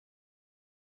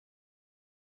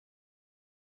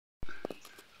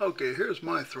Okay, here's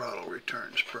my throttle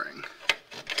return spring.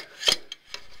 Let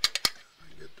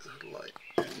me get this light.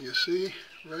 And you see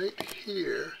right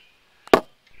here,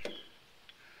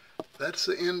 that's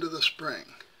the end of the spring.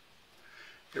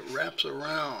 It wraps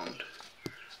around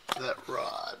that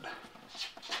rod.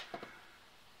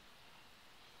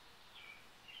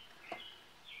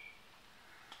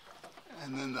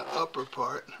 And then the upper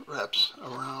part wraps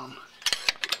around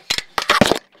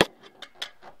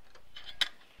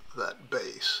that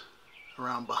base,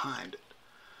 around behind it.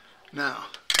 Now,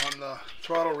 on the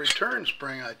throttle return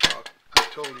spring I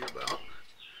told you about,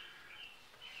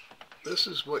 this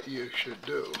is what you should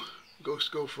do. Go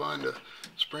find a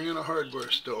spring in a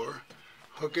hardware store,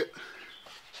 hook it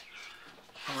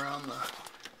around the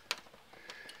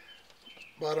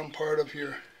bottom part of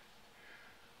your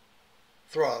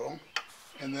throttle,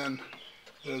 and then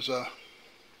there's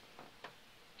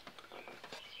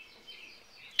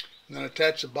and then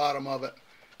attach the bottom of it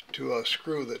to a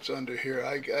screw that's under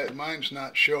here. Mine's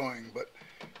not showing, but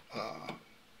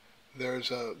there's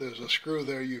a screw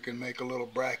there. You can make a little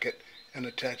bracket and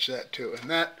attach that to. And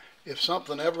that, if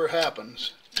something ever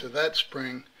happens to that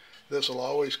spring, this will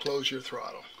always close your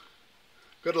throttle.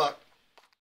 Good luck.